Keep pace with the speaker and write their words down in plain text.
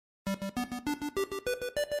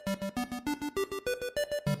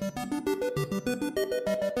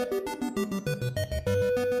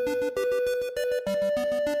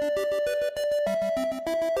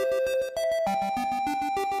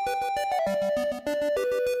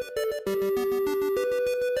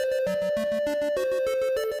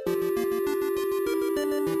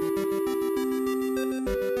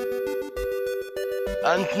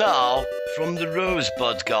And now, from the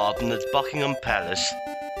Rosebud Garden at Buckingham Palace,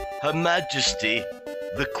 Her Majesty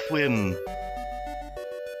the Quim.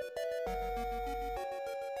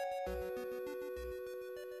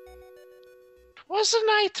 'Twas the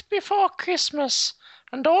night before Christmas,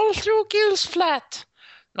 and all through Gill's flat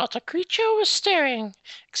not a creature was stirring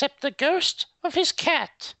except the ghost of his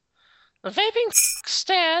cat. The vaping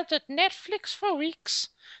stared at Netflix for weeks,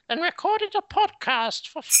 then recorded a podcast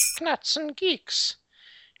for nuts and geeks.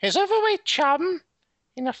 His overweight chum,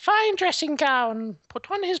 in a fine dressing gown, put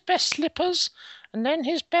on his best slippers and then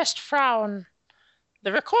his best frown. They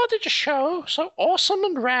recorded a show so awesome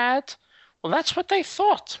and rad. Well, that's what they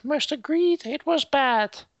thought. Most agreed it was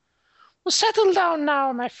bad. Well, settle down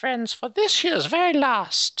now, my friends, for this year's very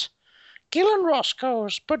last Gill and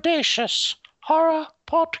Roscoe's Bodacious Horror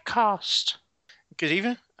Podcast. Good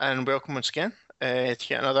evening, and welcome once again to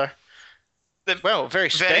yet another, very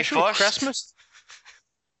special Christmas.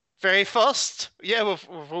 Very first. Yeah,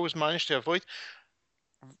 we've always managed to avoid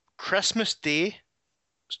Christmas Day,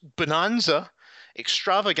 Bonanza,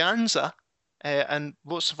 Extravaganza, and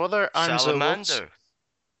lots of other Salamander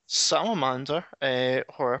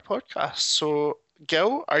horror podcasts. So,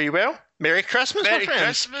 Gil, are you well? Merry Christmas, my friend. Merry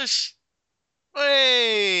Christmas!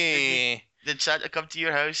 Hey! Did Santa come to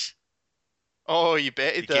your house? Oh, you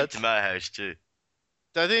bet he He did. came to my house too.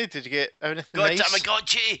 Did he? Did you get anything Got nice? a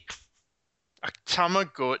Tamagotchi! A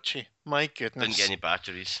Tamagotchi. My goodness. Didn't get any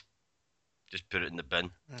batteries. Just put it in the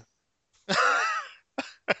bin.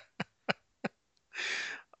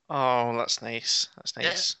 Oh, that's nice. That's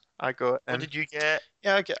nice. Yeah. I got. What did you get?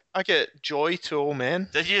 Yeah, I get Joy to All Men.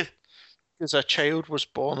 Did you? Because a child was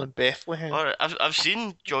born in Bethlehem. All right, I've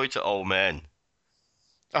seen Joy to All Men.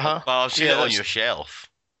 Well, I've seen it on your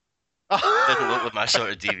shelf. Didn't look like my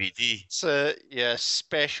sort of DVD. It's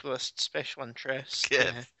special interest.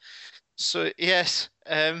 Yeah. So yes.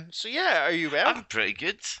 So yeah, are you well? I'm pretty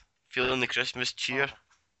good. Feeling the Christmas cheer.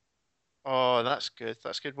 Oh, that's good.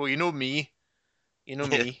 That's good. Well, you know me.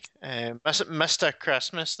 Mr.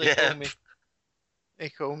 Christmas. They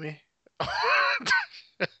call me. I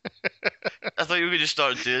thought you were going to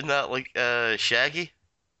start doing that like Shaggy.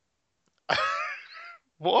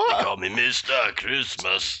 What? They call me Mr.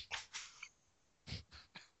 Christmas.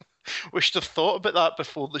 We should have thought about that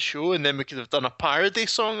before the show, and then we could have done a parody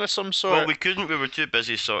song of some sort. Well, we couldn't. We were too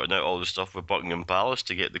busy sorting out all the stuff with Buckingham Palace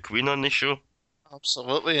to get the Queen on the show.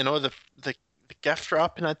 Absolutely, the gift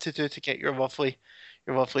wrapping I had to do to get your lovely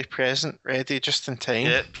present ready just in time.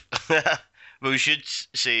 Yep. Well, we should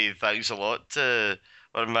say thanks a lot to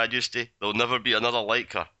Her Majesty. There'll never be another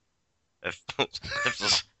like her. If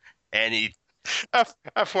there's any.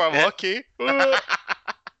 If we're lucky. There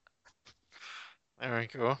we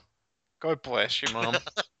go. God bless you, Mum.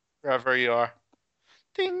 Wherever you are.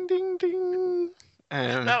 Ding, ding, ding.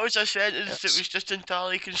 That was a sentence that was just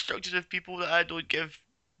entirely constructed of people that I don't give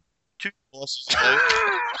two bosses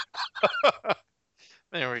about.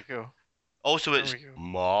 There we go. Also, it's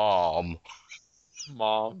Mom.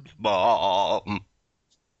 Mom.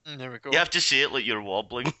 There we go. You have to say it like you're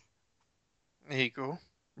wobbling. There you go.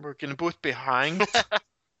 We're going to both be hanged. I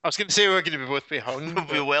was going to say we're going to both be hung. We'll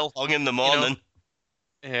be well hung in the morning.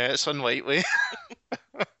 Yeah, it's unlikely.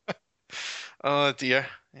 Oh dear.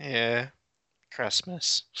 Yeah.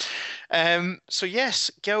 Christmas. So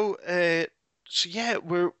yes, Gil, this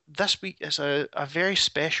week is a very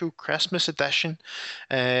special Christmas edition.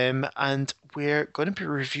 And we're going to be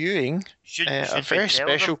reviewing a very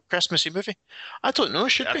special Christmassy movie. I don't know,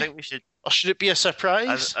 should we? I think we should. Or should it be a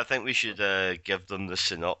surprise? I think we should give them the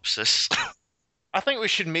synopsis. I think we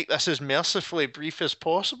should make this as mercifully brief as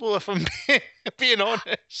possible, if I'm being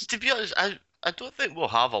honest. To be honest, I don't think we'll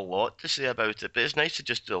have a lot to say about it, but it's nice to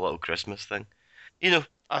just do a little Christmas thing. You know,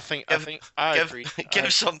 I agree.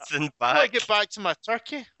 Give something back. I want to get back to my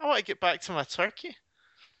turkey.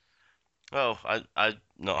 Well, I'm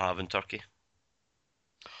not having turkey.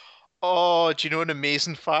 Oh, do you know an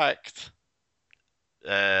amazing fact?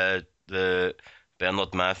 The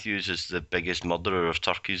Bernard Matthews is the biggest murderer of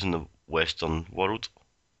turkeys in the Western world.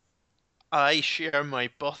 I share my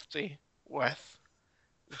birthday with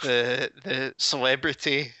the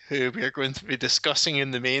celebrity who we are going to be discussing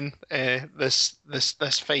in the main this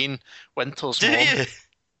fine winter's Do mom. you?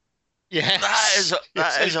 Yes.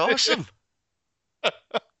 That is awesome.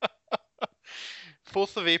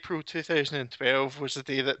 4th of April 2012 was the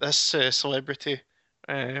day that this celebrity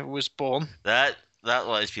was born. That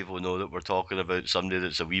lets people know that we're talking about somebody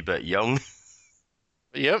that's a wee bit young.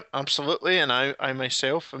 Yep, absolutely, and I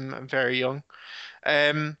myself am very young.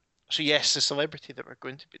 So yes, the celebrity that we're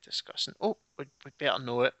going to be discussing. Oh, we'd better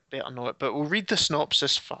know it, but we'll read the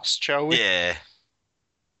synopsis first, shall we? Yeah.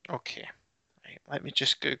 Okay. Right, let me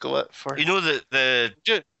just Google it for. You know the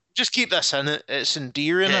Just keep this in it. It's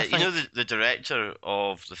endearing. I think. You know the director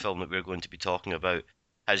of the film that we're going to be talking about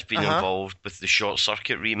has been involved with the Short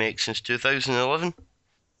Circuit remake since 2011.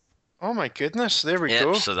 Oh my goodness! There we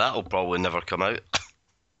go. So that'll probably never come out.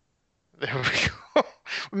 There we go.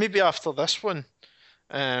 Maybe after this one.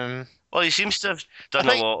 Well, he seems to have done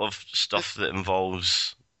a lot of stuff that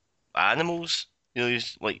involves animals. You know,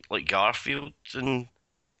 he's like Garfield and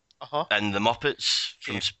the Muppets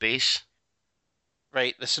from space.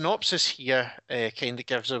 Right, the synopsis here kind of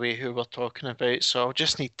gives away who we're talking about, so I'll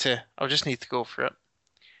just need to go for it.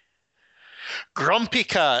 Grumpy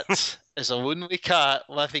Cat is a lonely cat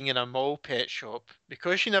living in a mall pet shop.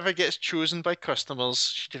 Because she never gets chosen by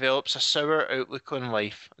customers, she develops a sour outlook on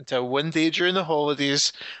life until one day during the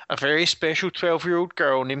holidays, a very special 12-year-old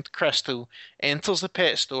girl named Crystal enters the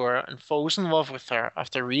pet store and falls in love with her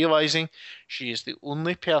after realizing she is the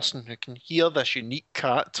only person who can hear this unique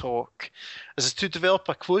cat talk. As the two develop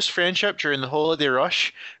a close friendship during the holiday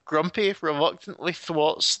rush, Grumpy reluctantly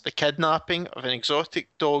thwarts the kidnapping of an exotic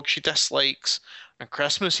dog she dislikes, and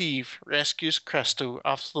Christmas Eve rescues Crystal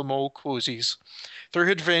after the mall closes. Through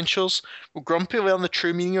her adventures, will Grumpy learn the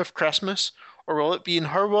true meaning of Christmas, or will it be, in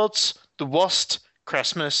her words, the worst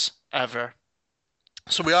Christmas ever?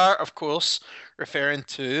 So we are, of course, referring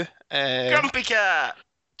to Grumpy Cat!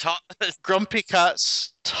 Grumpy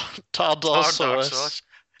Cat's tartar sauce.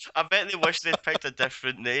 I bet they wish they'd picked a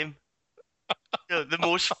different name. You know, the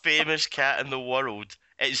most famous cat in the world,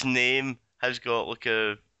 its name has got like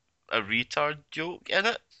a retard joke in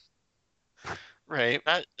it. Right.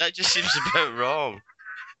 That just seems a bit wrong.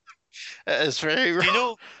 It is very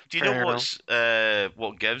wrong. Do you know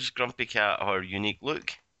what gives Grumpy Cat her unique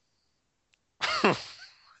look?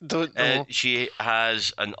 Don't know. She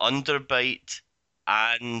has an underbite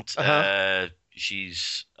and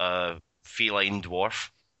she's a feline dwarf.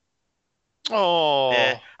 Oh,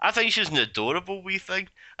 I think she's an adorable wee thing,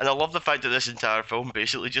 and I love the fact that this entire film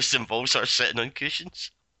basically just involves her sitting on cushions,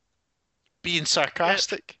 being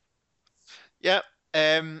sarcastic. Yep.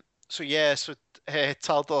 So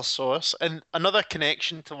tartar sauce, and another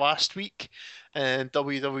connection to last week, and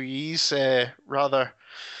WWE's rather,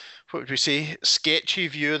 what would we say, sketchy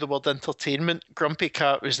view of the word entertainment. Grumpy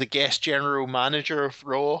Cat was the guest general manager of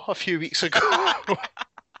Raw a few weeks ago.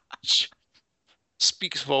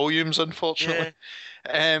 Speaks volumes, unfortunately.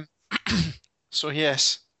 Yeah. So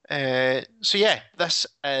yes. This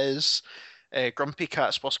is Grumpy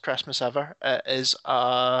Cat's Worst Christmas Ever. It is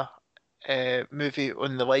a movie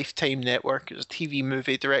on the Lifetime Network. It's a TV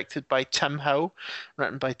movie directed by Tim Hill,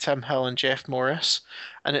 written by Tim Hill and Jeff Morris,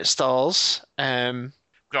 and it stars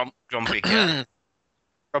Grumpy Cat.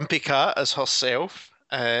 Grumpy Cat as herself,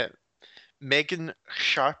 Megan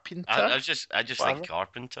Sharpenter. I just think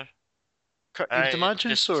Carpenter. You'd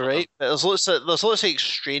imagine so, right? But there's lots of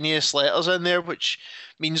extraneous letters in there, which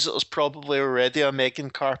means that there's probably already a Megan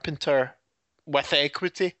Carpenter with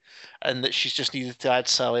equity, and that she's just needed to add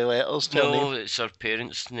silly letters to her name. No, it's her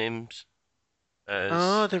parents' names.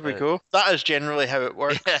 There we go. That is generally how it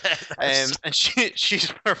works. And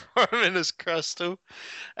she's performing as Crystal,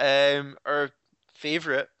 our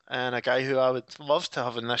favourite, and a guy who I would love to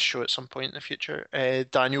have in this show at some point in the future,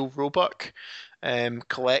 Daniel Roebuck.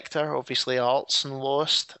 Collector, obviously arts and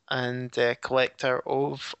Lost, and collector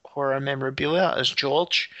of horror memorabilia as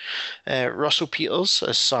George, Russell Peters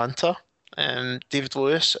as Santa, David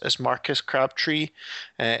Lewis as Marcus Crabtree,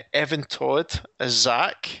 Evan Todd as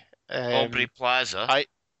Zach, Aubrey Plaza,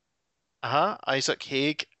 Isaac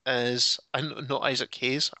Haig as not Isaac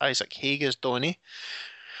Hayes, Isaac Haig as Donnie,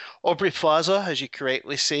 Aubrey Plaza, as you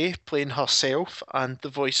correctly say, playing herself and the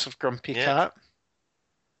voice of Grumpy Cat.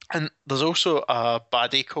 And there's also a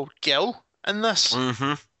baddie called Gil in this.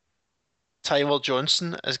 Mm-hmm. Tyler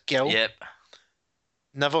Johnson as Gil. Yep.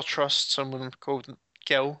 Never trust someone called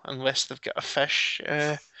Gil unless they've got a fish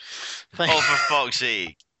thing. Oh, for fuck's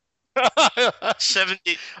sake.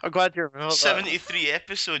 70. I'm glad you remember 73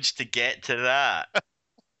 episodes to get to that.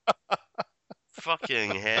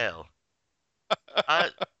 Fucking hell.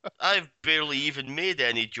 I've barely even made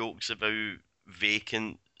any jokes about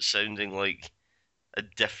vacant sounding like a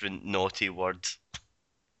different naughty word.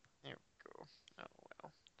 There we go. Oh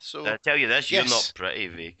well. So I tell you this, you're not pretty,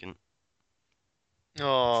 Vacant.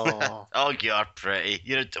 Oh. Oh, you're pretty.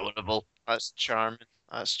 You're adorable. That's charming.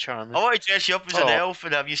 I want to dress you up as an elf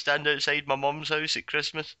and have you stand outside my mum's house at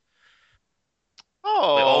Christmas.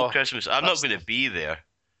 Oh. Like all Christmas. I'm not going to be there.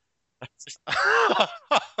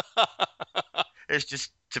 It's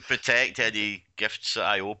just to protect any gifts that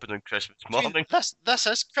I open on Christmas morning. This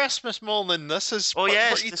is Christmas morning. This is. Oh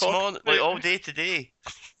yes, this morning, like all day today.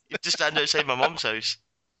 just stand outside my mum's house.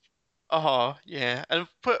 Yeah. And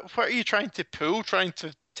what are you trying to pull? Trying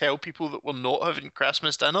to tell people that we're not having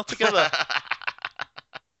Christmas dinner together?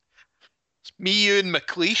 It's me, you, and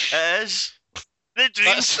McLeish. It is. The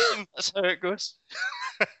dream team. That's how it goes.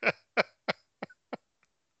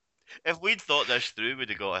 If we'd thought this through, we'd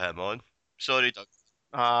have got him on. Sorry,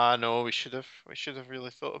 Duncan. No, we should have. We should have really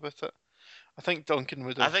thought about it. I think Duncan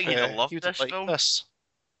would have. I think he'd have loved this film.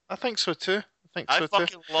 I think so too. I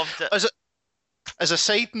fucking loved it. As a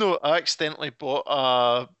side note, I accidentally bought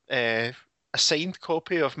a signed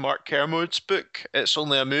copy of Mark Kermode's book. It's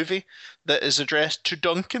only a movie that is addressed to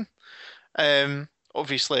Duncan.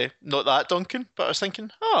 Obviously not that Duncan, but I was thinking,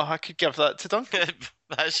 I could give that to Duncan.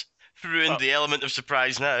 That's ruined the element of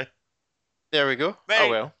surprise now. There we go.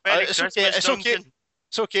 Merry it's Christmas, okay. It's Duncan. okay.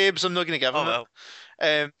 It's okay, because I'm not going to give him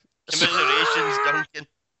it. Commiserations, Duncan.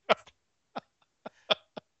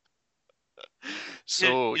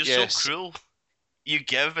 So you're yes. so cruel. You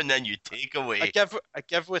give and then you take away. I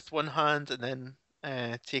give with one hand and then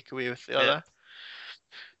take away with the other.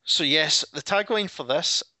 So yes, the tagline for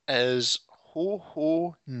this is "Ho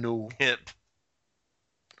ho no." Yep.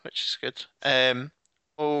 Which is good.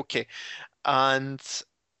 Okay, and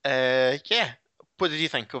what did you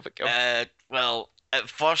think of it, Gil? Well, at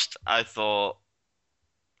first I thought,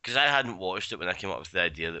 because I hadn't watched it when I came up with the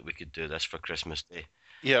idea that we could do this for Christmas Day.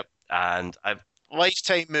 Yep. And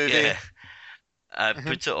Lifetime movie. Yeah. I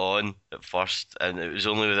put it on at first, and it was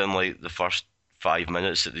only within like the first 5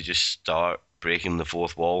 minutes that they just start breaking the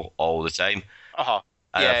fourth wall all the time. And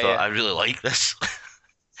I thought, I really like this.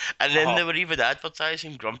 And then they were even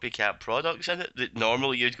advertising Grumpy Cat products in it that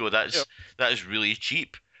normally you'd go, that is really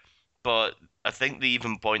cheap. But I think they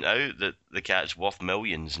even point out that the cat's worth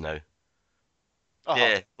millions now.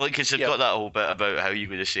 Yeah, like, because they've got that whole bit about how you're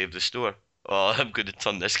going to save the store. Oh, I'm going to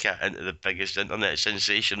turn this cat into the biggest internet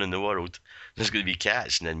sensation in the world. There's going to be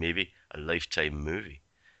cats, and then maybe a Lifetime movie.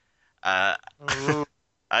 I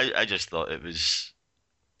just thought it was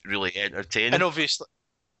really entertaining. And obviously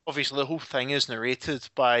the whole thing is narrated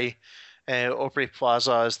by Aubrey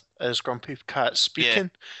Plaza as Grumpy Cat speaking.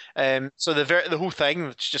 So the whole thing,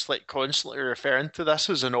 it's just like constantly referring to this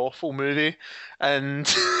as an awful movie and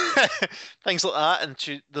things like that.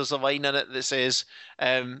 And there's a line in it that says,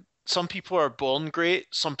 some people are born great,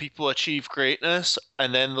 some people achieve greatness,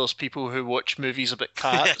 and then there's people who watch movies about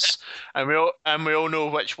cats, and we all know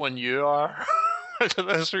which one you are.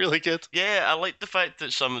 That's really good. Yeah, I like the fact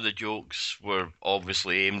that some of the jokes were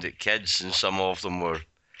obviously aimed at kids, and some of them were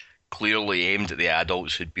clearly aimed at the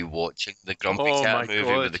adults who'd be watching the Grumpy Cat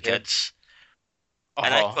movie with the kids.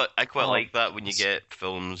 And I quite like that when you get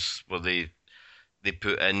films where they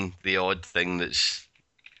put in the odd thing that's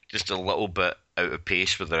just a little bit out of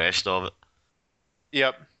pace with the rest of it.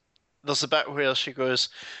 Yep. There's a bit where she goes,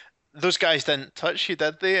 "Those guys didn't touch you,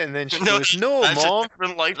 did they?" And then she goes, "No, that's Mom. A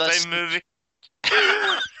different Lifetime movie."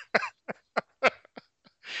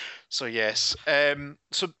 So yes.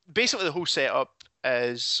 So basically the whole setup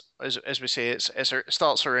is, as we say, it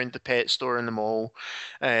starts around the pet store in the mall.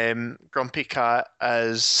 Grumpy Cat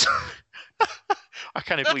is... I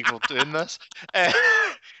can't believe we're doing this.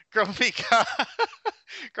 Grumpy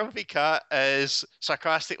Cat is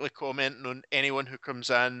sarcastically commenting on anyone who comes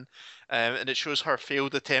in, and it shows her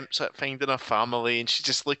failed attempts at finding a family, and she's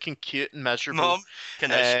just looking cute and miserable. Mom,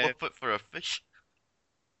 can I swap it for a fish?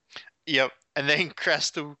 Yep. And then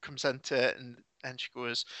Crystal comes into it, and she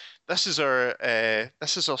goes, "This is our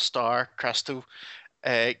star, Crystal,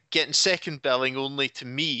 getting second billing only to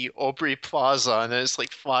me, Aubrey Plaza," and it's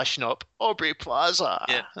like flashing up Aubrey Plaza,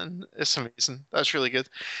 and it's amazing. That's really good.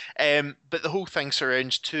 But the whole thing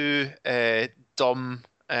surrounds two dumb,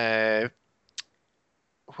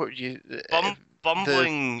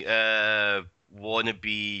 bumbling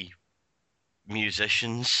wannabe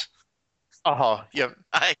musicians. Yep.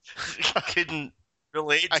 I couldn't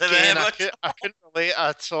relate to them. I couldn't relate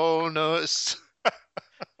at all. No, it's.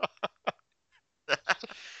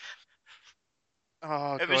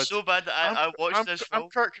 It was so bad that I watched this film. I'm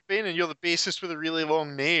Kurt Cobain, and you're the bassist with a really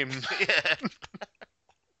long name. Yeah.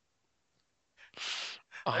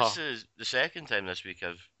 This is the second time this week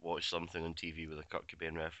I've watched something on TV with a Kurt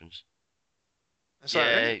Cobain reference. Is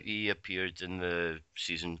that right? He appeared in the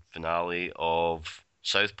season finale of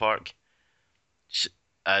South Park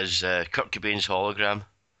as Kurt Cobain's hologram,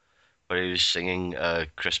 where he was singing a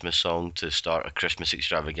Christmas song to start a Christmas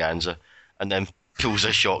extravaganza, and then pulls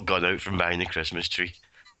a shotgun out from behind the Christmas tree.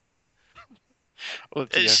 Oh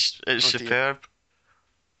dear. It's superb.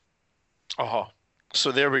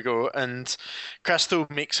 So there we go. And Crystal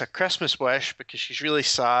makes a Christmas wish because she's really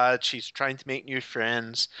sad. She's trying to make new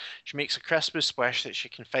friends. She makes a Christmas wish that she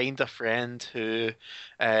can find a friend who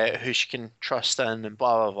she can trust in, and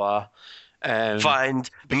blah blah blah. Find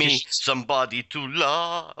me somebody to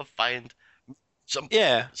love. Find some.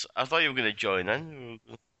 Yeah. I thought you were going to join in.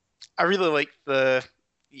 I really like but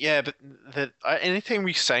anything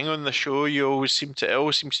we sing on the show, it always seems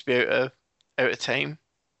to be out of time.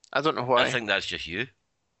 I don't know why. I think that's just you.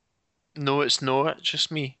 No, it's not. It's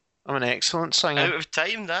just me. I'm an excellent singer. Out of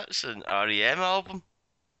Time, that's an REM album.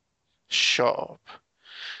 Shut up.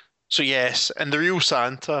 So yes, and the real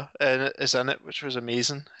Santa is in it, which was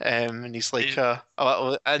amazing. And he's like a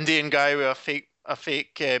little Indian guy with a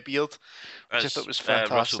fake beard, which I thought was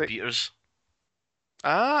fantastic. Russell Peters.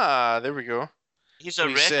 Ah, there we go. He's a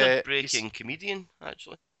record-breaking comedian,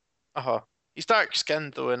 actually. He's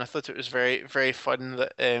dark-skinned though, and I thought it was very, very fun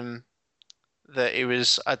that he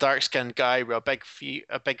was a dark-skinned guy with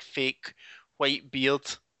a big fake white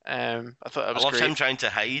beard. I thought that was great. I loved him trying to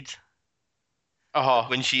hide.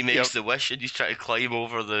 When she makes the wish and he's trying to climb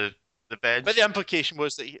over the bench. But the implication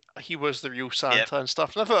was that he was the real Santa and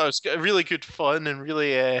stuff. And I thought it was really good fun and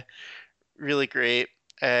really, really great.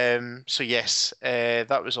 So yes,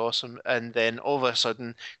 that was awesome. And then all of a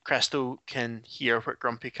sudden, Crystal can hear what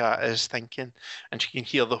Grumpy Cat is thinking, and she can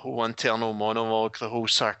hear the whole internal monologue, the whole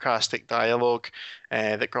sarcastic dialogue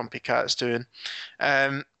that Grumpy Cat's doing.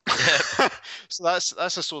 So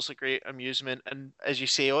that's a source of great amusement. And as you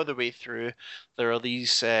say, all the way through, there are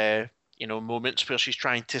these moments where she's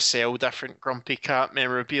trying to sell different Grumpy Cat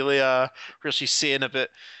memorabilia, where she's saying about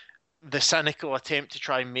the cynical attempt to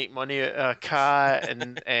try and make money out of a cat,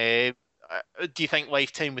 and do you think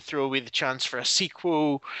Lifetime would throw away the chance for a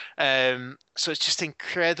sequel? So it's just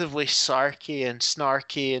incredibly sarky and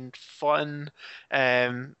snarky and fun,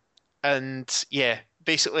 and yeah,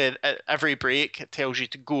 basically at every break it tells you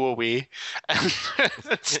to go away and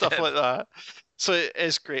stuff like that. So it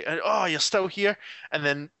is great. And you're still here, and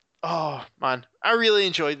then oh man, I really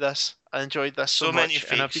enjoyed this. I enjoyed this so much. Many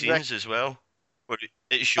fake scenes as well. Where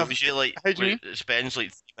it shows you like it spends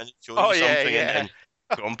like 3 minutes showing you something, and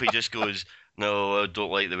Grumpy just goes, "No, I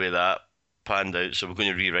don't like the way that panned out, so we're going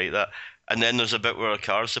to rewrite that." And then there's a bit where a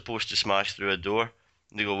car's supposed to smash through a door,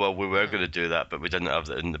 and they go, "Well, we were going to do that, but we didn't have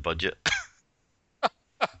that in the budget."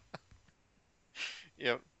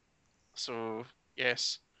 Yep. So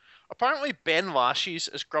yes, apparently Ben Lashes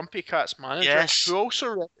is Grumpy Cat's manager, who also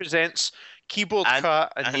represents Keyboard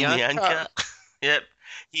Cat and Nyan Cat. Yep.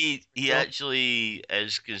 He actually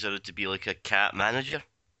is considered to be like a cat manager.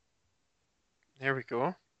 There we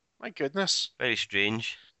go. My goodness. Very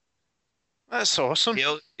strange. That's awesome.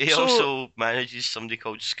 He also manages somebody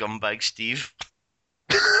called Scumbag Steve.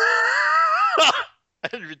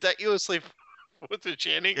 And ridiculously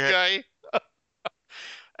photogenic guy.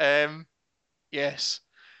 Yes.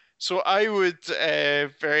 So I would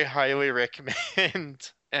very highly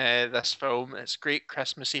recommend this film. It's great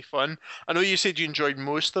Christmassy fun. I know you said you enjoyed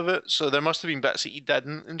most of it, so there must have been bits that you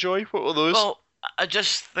didn't enjoy. What were those? Well, I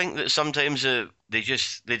just think that sometimes they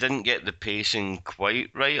didn't get the pacing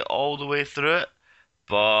quite right all the way through it,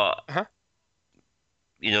 but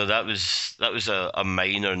that was a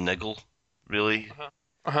minor niggle, really.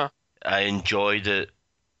 I enjoyed it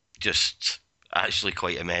just actually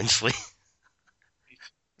quite immensely.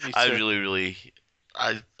 I really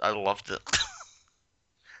I loved it.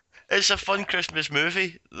 It's a fun Christmas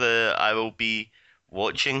movie that I will be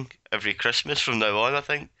watching every Christmas from now on, I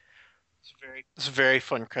think. It's a very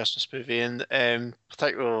fun Christmas movie, and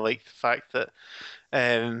particularly like the fact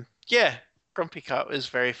that Grumpy Cat was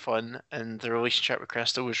very fun, and the relationship with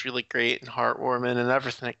Crystal was really great and heartwarming and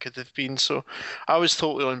everything it could have been. So I was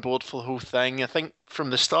totally on board for the whole thing. I think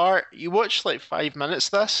from the start, you watch like 5 minutes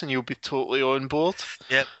of this and you'll be totally on board.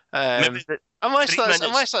 Yep. Unless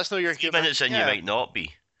that's not your 3 minutes in, you might not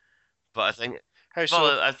be. But I think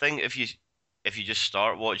I think if you just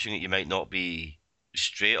start watching it, you might not be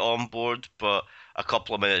straight on board. But a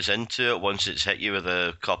couple of minutes into it, once it's hit you with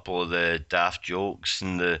a couple of the daft jokes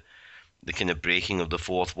and the kind of breaking of the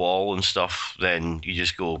fourth wall and stuff, then you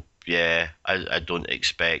just go, yeah, I don't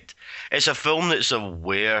expect. It's a film that's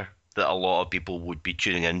aware that a lot of people would be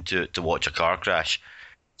tuning into it to watch a car crash.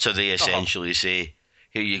 So they essentially say,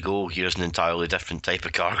 here you go, here's an entirely different type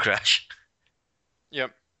of car crash.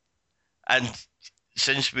 Yep. And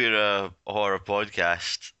since we're a horror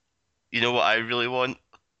podcast, you know what I really want?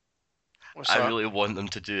 I really want them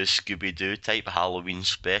to do a Scooby-Doo type Halloween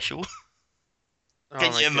special.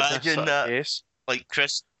 Can you imagine that? Yes. Like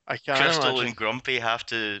Crystal and Grumpy have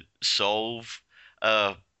to solve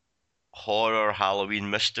a horror Halloween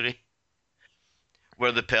mystery.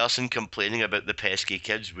 where the person complaining about the pesky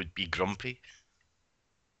kids would be grumpy.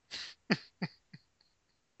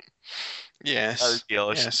 Yes.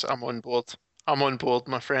 Yes, I'm on board. I'm on board,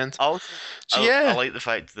 my friend. I like the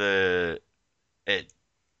fact that it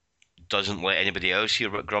doesn't let anybody else hear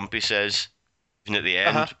what Grumpy says. Even at the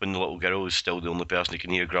end, when the little girl is still the only person who can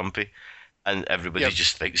hear Grumpy, and everybody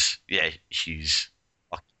just thinks, she's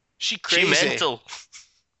crazy. She's mental.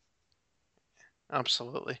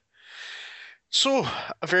 Absolutely. So,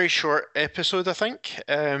 a very short episode, I think.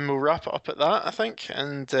 We'll wrap it up at that, I think,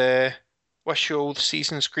 and wish you all the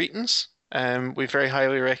season's greetings. We very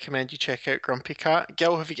highly recommend you check out Grumpy Cat.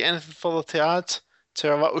 Gil, have you got anything further to add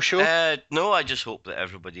to our little show? No, I just hope that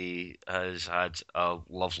everybody has had a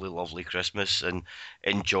lovely, lovely Christmas and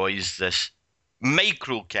enjoys this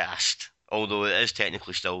microcast, although it is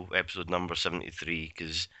technically still episode number 73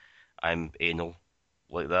 because I'm anal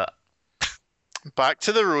like that. Back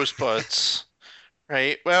to the rosebuds.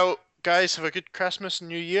 Right, well, guys, have a good Christmas and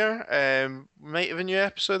New Year. We might have a new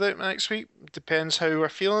episode out next week. Depends how we're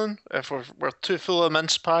feeling. If we're too full of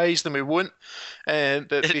mince pies, then we won't.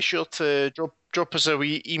 But be sure to drop us a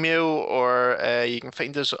wee email, or you can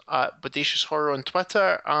find us at Bodacious Horror on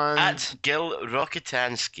Twitter. And at Gil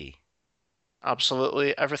Rokitansky.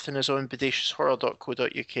 Absolutely. Everything is on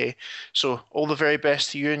bodacioushorror.co.uk. So all the very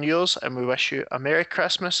best to you and yours, and we wish you a Merry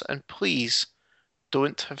Christmas, and please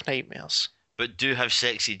don't have nightmares. But do have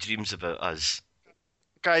sexy dreams about us.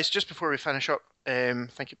 Guys, just before we finish up, I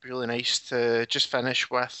think it'd be really nice to just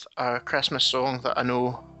finish with a Christmas song that I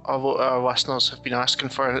know a lot of our listeners have been asking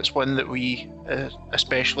for, and it's one that we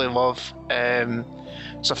especially love.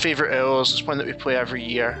 It's a favourite of ours. It's one that we play every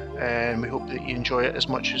year, and we hope that you enjoy it as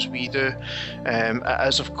much as we do. It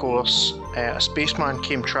is, of course, A Spaceman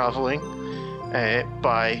Came Travelling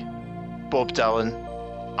by Bob Dylan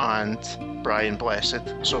and Brian Blessed.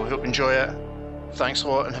 So we hope you enjoy it. Thanks a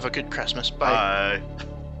lot and have a good Christmas. Bye.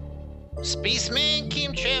 Spaceman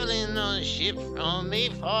came traveling on a ship from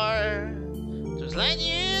Mayfar. 'Twas light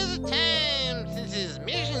years of time since his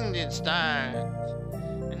mission did start.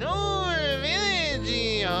 And over a village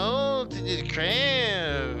he halted his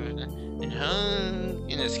craft and hung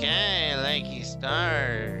in the sky like a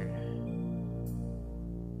star.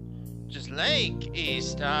 Just like a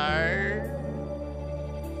star.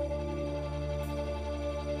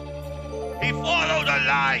 He followed a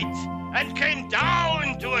light and came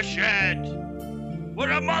down to a shed where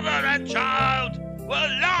a mother and child were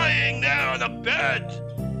lying there on a bed.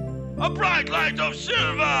 A bright light of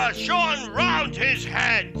silver shone round his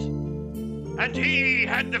head, and he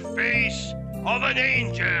had the face of an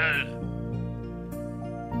angel.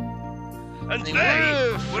 And they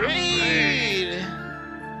were afraid.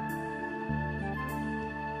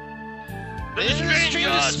 The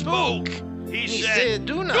stranger spoke. He said,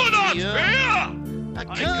 "Do not fear. I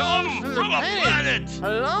come from a planet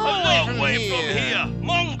a long way from here,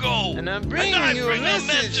 Mongo, and I bring you a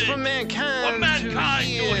message for mankind to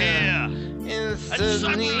hear. And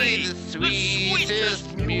suddenly the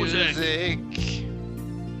sweetest music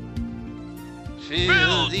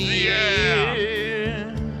filled the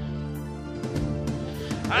air.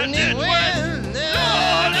 And it went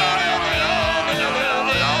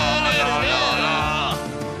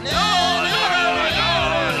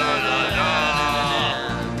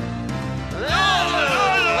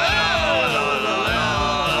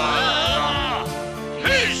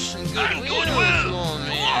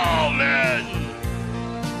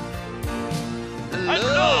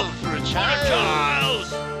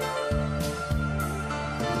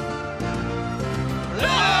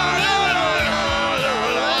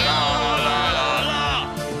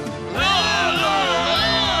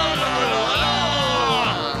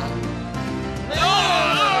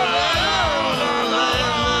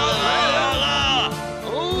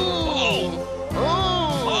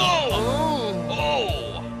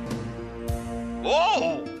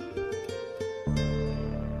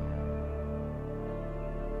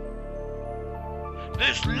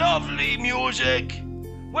music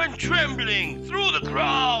went trembling through the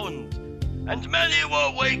ground, and many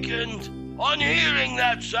were wakened on hearing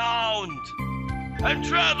that sound. And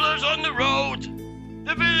travellers on the road,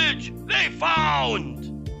 the village they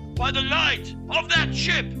found by the light of that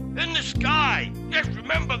ship in the sky. Yes,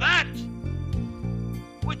 remember that?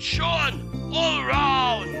 Which shone all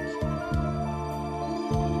round.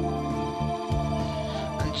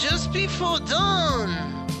 And just before dawn,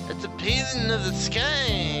 at the paling of the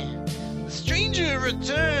sky, the stranger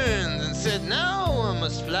returned and said, "Now I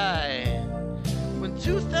must fly. When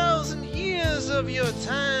 2,000 years of your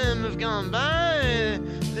time have gone by,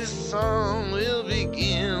 this song will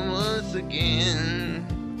begin once again."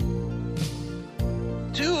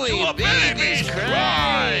 the babies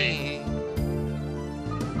cry.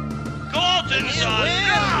 Gordon's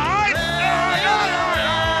alive.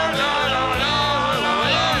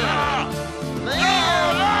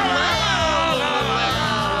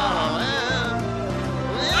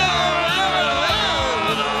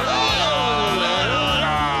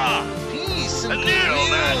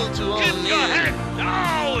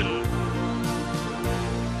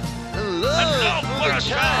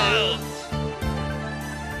 Child.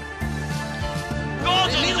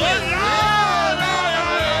 Gordon's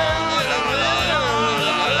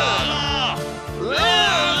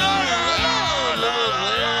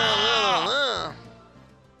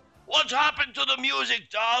What happened to the music,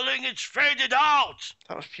 darling? It's faded out.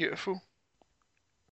 That was beautiful.